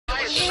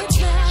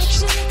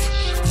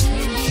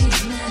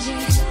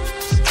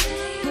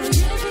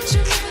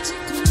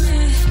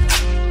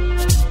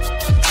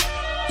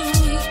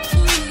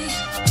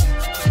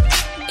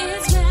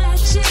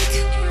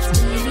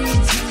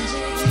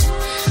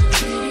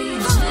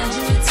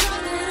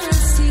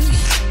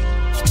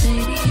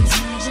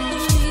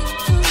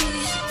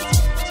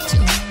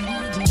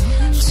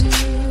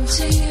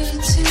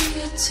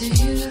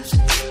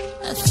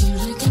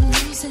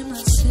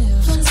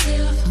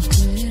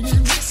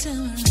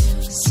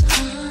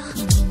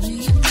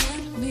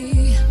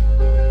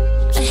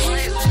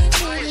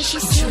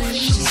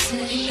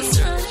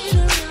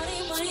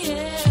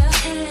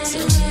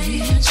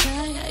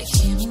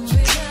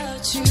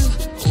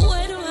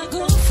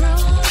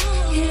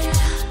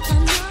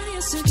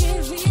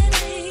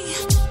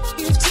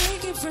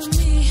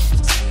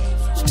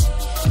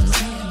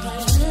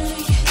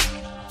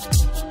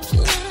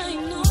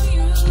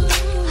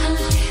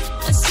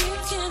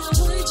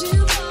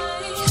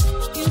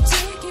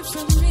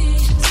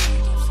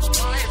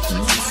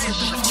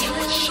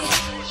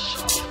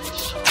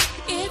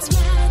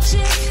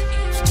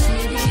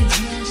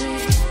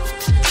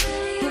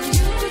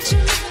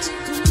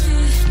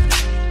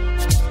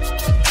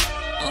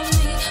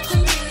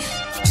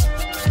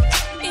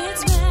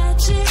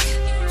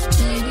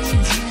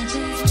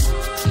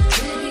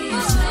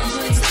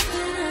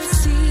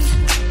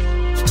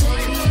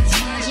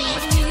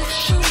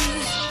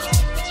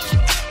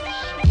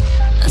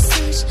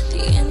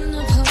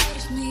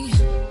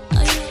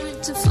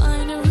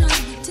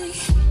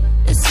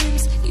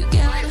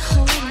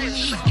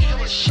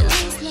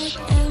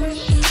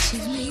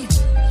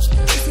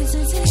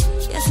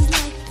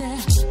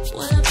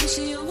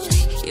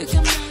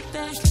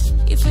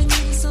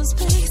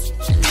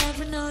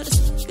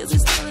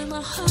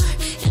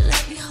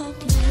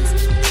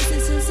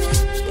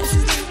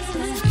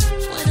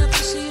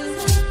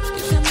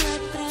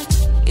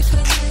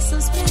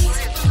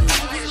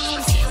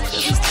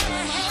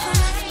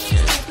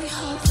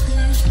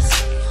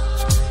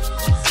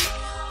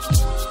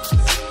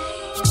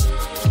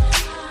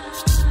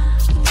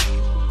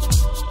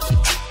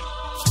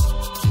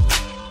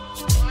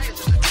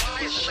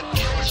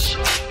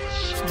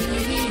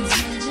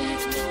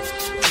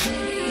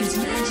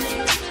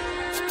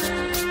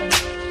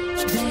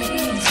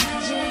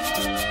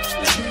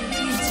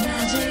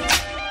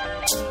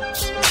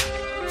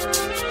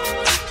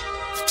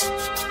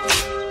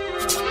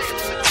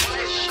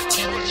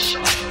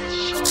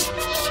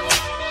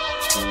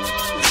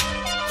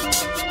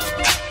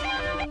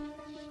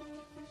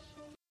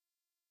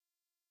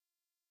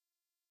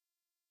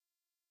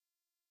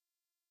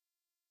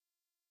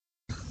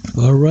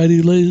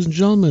Alrighty, ladies and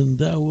gentlemen,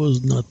 that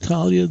was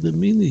Natalia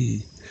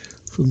Domini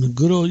from the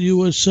good old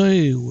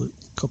USA with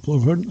a couple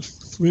of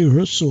three of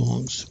her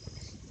songs.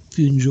 If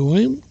you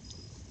enjoy them,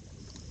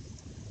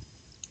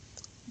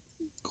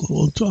 go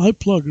on to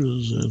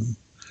iPluggers and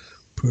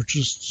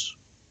purchase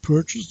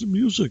the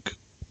music.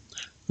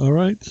 All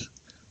right.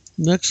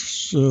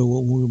 Next,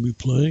 what we're going to be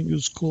playing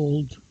is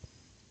called.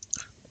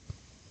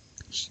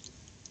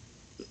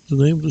 The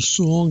name of the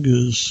song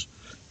is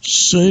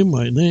 "Say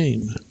My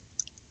Name."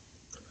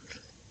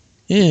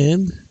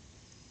 And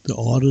the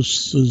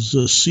artist is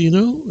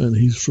Sino, and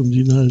he's from the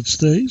United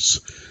States.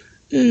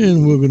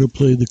 And we're going to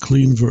play the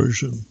clean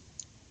version.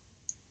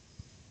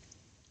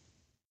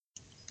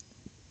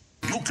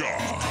 Luca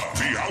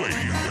Vialli.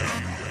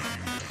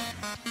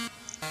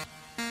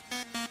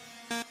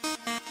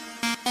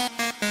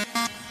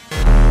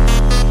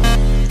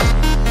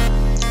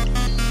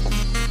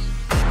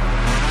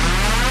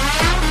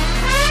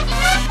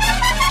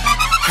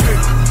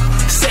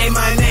 Say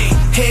my name.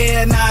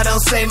 Hell nah, don't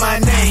say my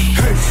name.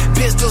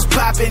 Pistols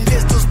poppin',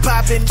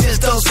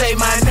 just don't say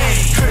my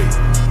name.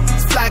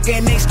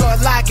 Flockin', they start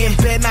locking,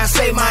 better not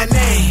say my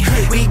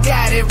name. We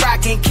got it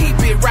rockin', keep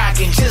it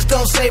rockin', just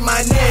don't say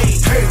my name.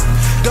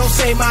 Don't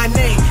say my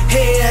name,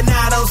 hell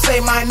nah, don't say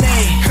my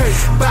name.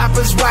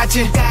 Boppers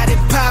watchin', got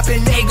it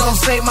poppin', they gon'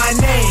 say my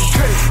name.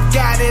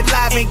 Got it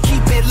live and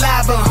keep it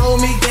live, but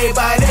homie, day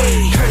by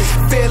day.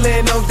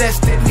 Feelin' no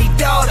destiny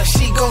daughter,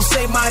 she gon'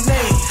 say my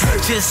name.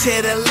 Just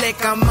hit a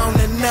lick, I'm on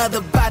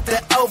another, bout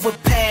to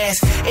overpass.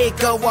 It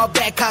go all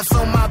back, cops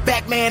on my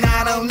back, man,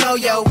 I don't know,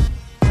 yo.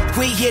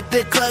 We hit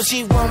the club,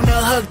 she wanna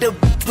hug the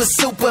with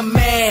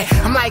Superman.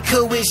 I'm like,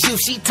 who is you?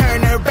 She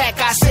turned her back,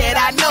 I said,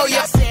 I know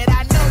you.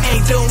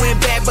 Ain't doing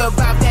bad, but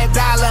about that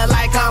dollar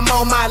like I'm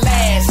on my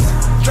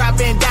last.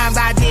 Dropping dimes,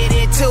 I did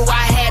it too,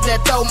 I had to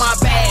throw my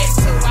bags.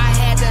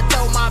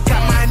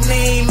 Got my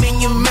name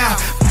in your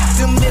mouth.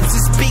 Them lips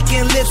is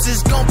speaking, lips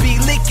is gon' be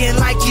licking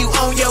like you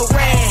on your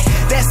rag.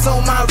 That's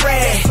on my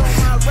rag.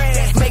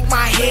 Make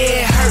my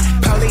head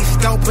hurt. Police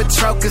don't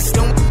patrol, cause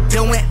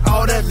doing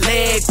all the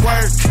leg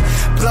work.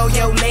 Blow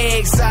your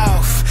legs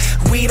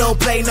off. We don't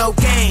play no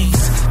games.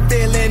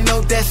 Feeling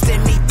no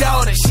destiny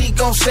daughter, she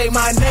gon' say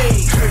my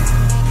name.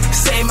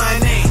 Say my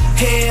name,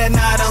 hell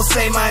nah, don't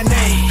say my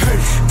name.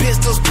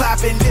 Pistols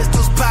poppin',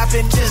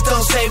 just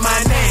don't say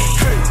my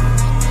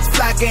name.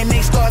 Flockin',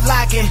 they start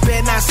locking,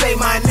 better not say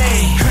my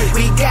name.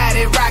 We got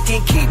it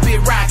rockin',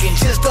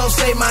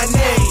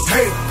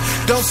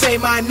 don't say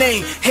my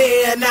name.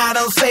 Hell nah,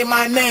 don't say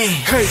my name.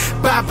 Hey,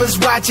 boppers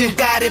watching,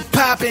 got it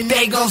poppin',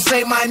 they gon'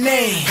 say my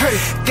name. Hey,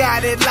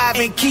 got it live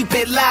and keep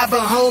it live,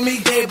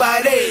 homie, day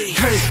by day.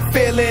 Hey,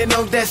 feeling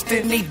on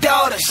Destiny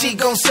daughter, she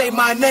gon' say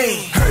my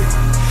name. Hey,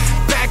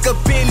 back up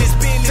in this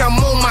bitch, I'm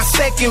on my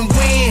second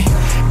win.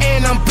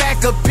 And I'm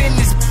back up in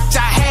this bitch,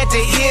 I had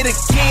to hit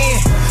again.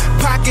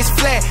 Pockets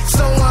flat,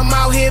 so I'm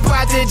out here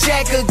by the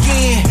jack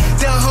again.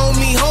 The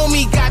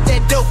homie got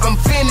that dope, I'm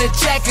finna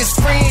jack his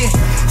friend.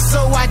 So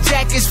I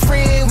jack his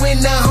friend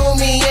when the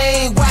homie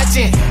ain't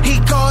watching. He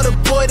called a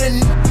boy the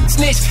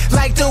snitch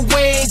like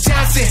Dwayne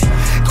Johnson.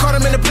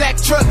 Caught him in a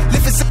black truck,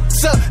 lift his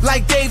up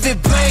like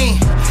David Blaine.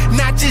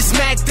 Not just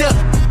masked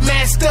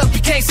up,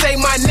 you can't say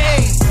my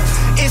name.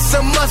 It's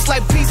a must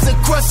like pizza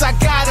crust, I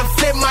gotta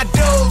flip my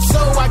dough. So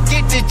I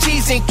get the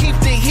cheese and keep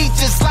the heat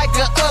just like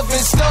an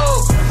oven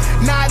stove.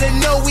 Now to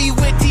know we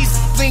with these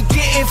and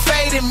getting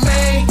faded,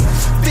 man.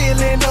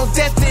 Feeling no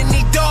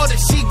Destiny daughter,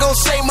 she gon'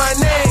 say my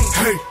name.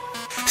 Hey,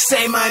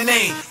 say my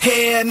name.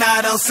 Hell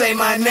nah, don't say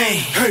my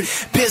name. Hey,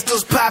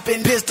 pistols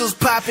poppin', just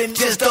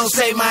don't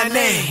say my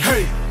name.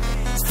 Hey,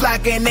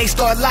 flocking, they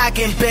start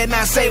locking, better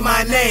not say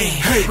my name.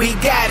 Hey, we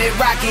got it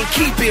rockin',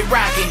 keep it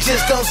rockin',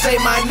 just don't say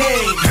my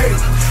name. Hey,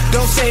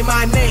 don't say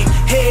my name.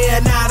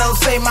 Hell nah, don't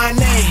say my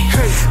name.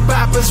 Hey,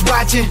 boppers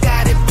watching,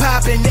 got it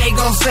poppin', they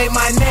gon' say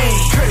my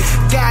name. Hey,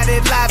 got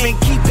it live and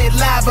keep it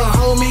live,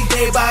 homie,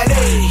 day by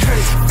day.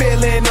 Hey,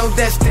 feeling on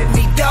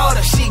Destiny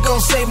daughter, she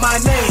gon' say my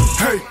name.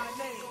 Hey.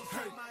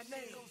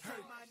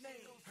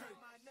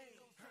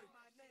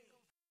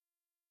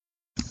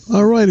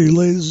 Alrighty,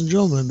 ladies and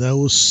gentlemen, that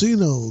was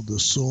Sino. The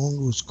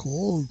song was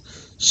called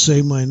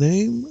Say My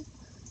Name,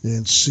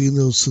 and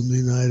Sino's from the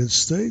United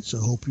States. I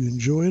hope you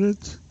enjoyed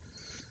it.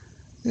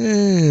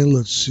 And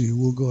let's see,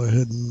 we'll go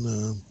ahead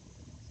and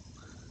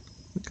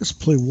I guess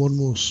play one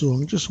more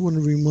song. Just want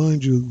to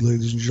remind you,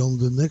 ladies and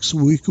gentlemen, that next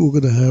week we're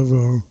going to have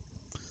our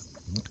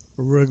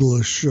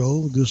regular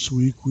show. This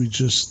week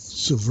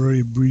it's a very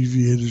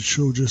abbreviated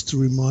show just to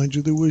remind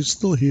you that we're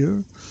still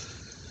here.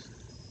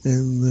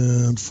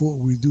 And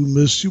we do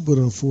miss you, but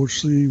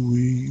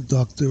unfortunately,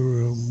 Dr.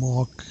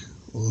 Mark,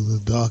 or the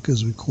Doc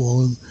as we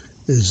call him,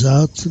 is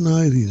out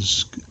tonight.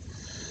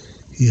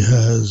 He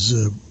has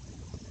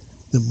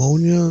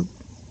pneumonia.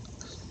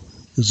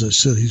 As I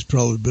said, he's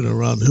probably been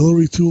around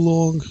Hillary too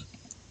long.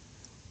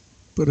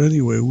 But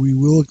anyway, we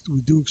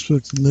do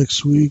expect him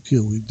next week,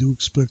 and we do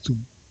expect to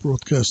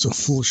broadcast a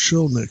full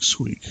show next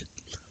week.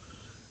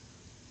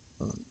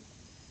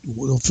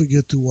 Don't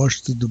forget to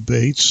watch the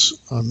debates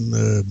on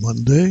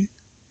Monday.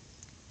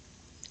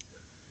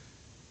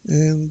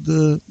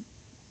 And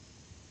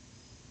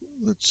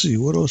let's see,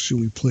 what else should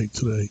we play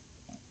today?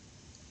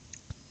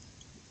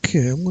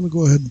 Okay, I'm going to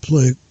go ahead and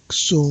play a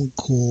song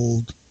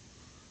called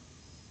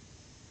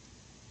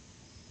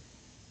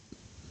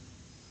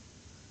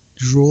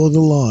Draw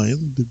the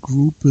Line. The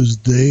group is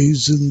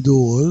Days and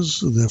Doors.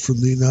 They're from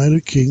the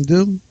United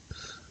Kingdom.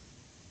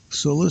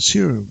 So let's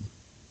hear them.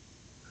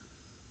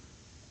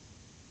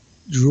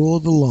 Draw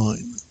the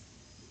Line.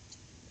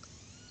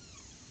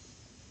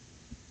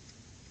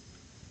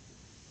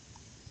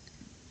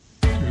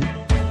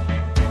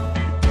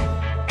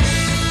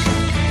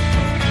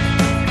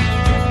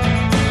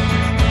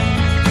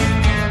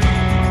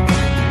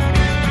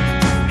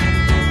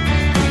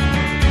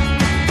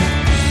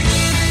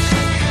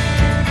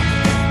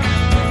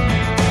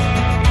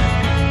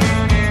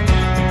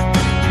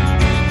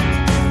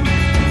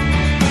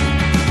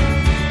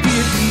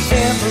 Did we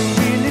ever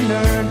really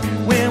learn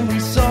when we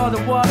saw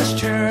the waters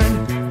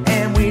turn?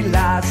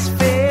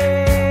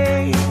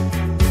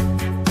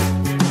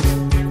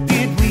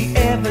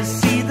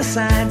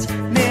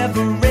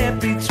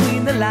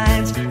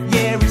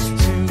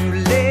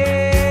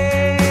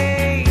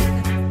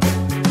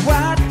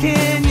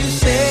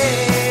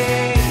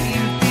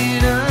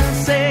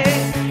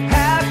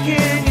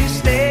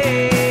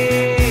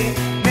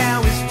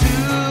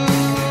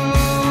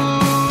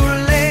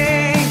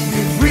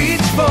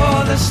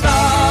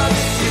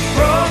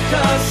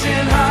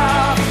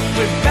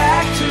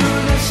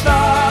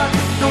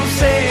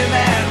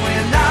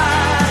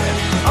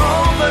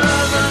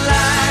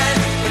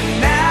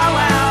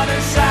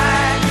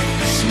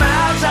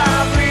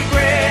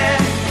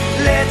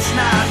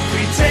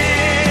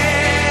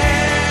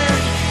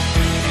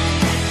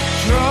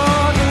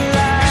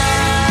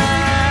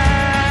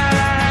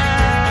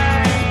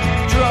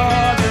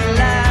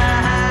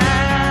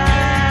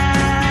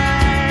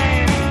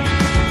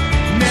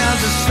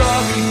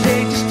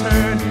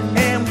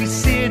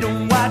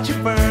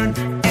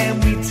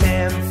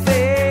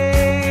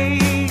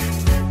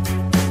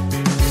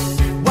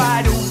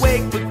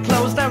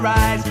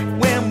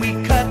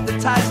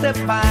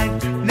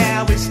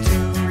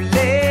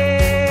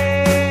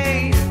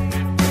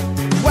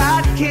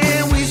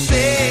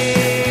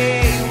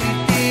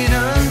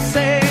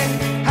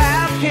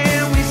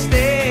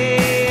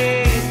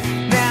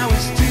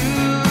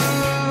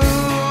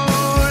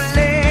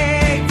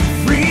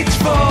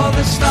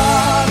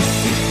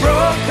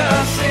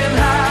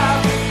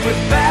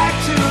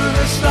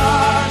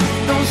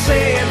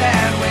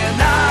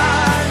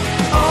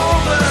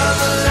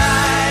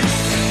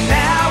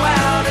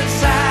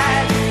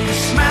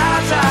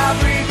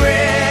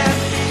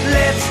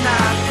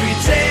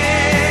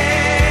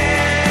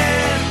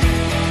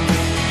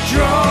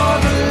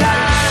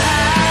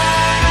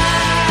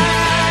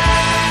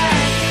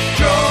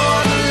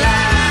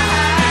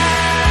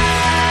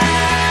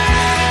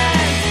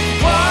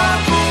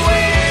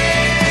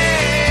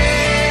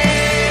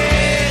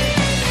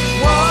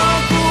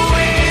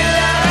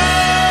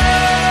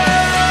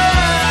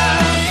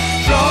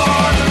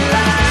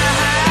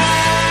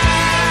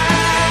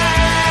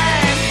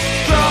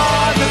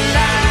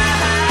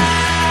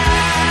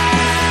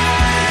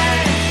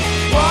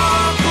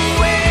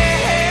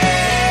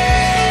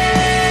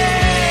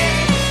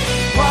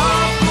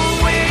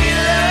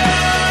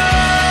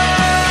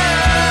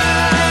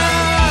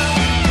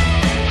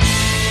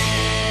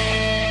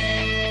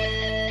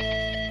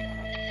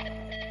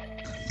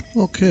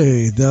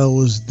 Okay, that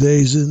was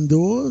Days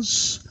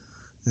Indoors,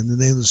 and the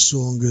name of the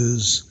song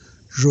is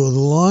Draw the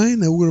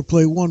Line, and we're going to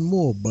play one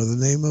more by the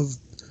name of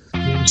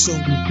the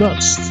song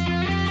Dust.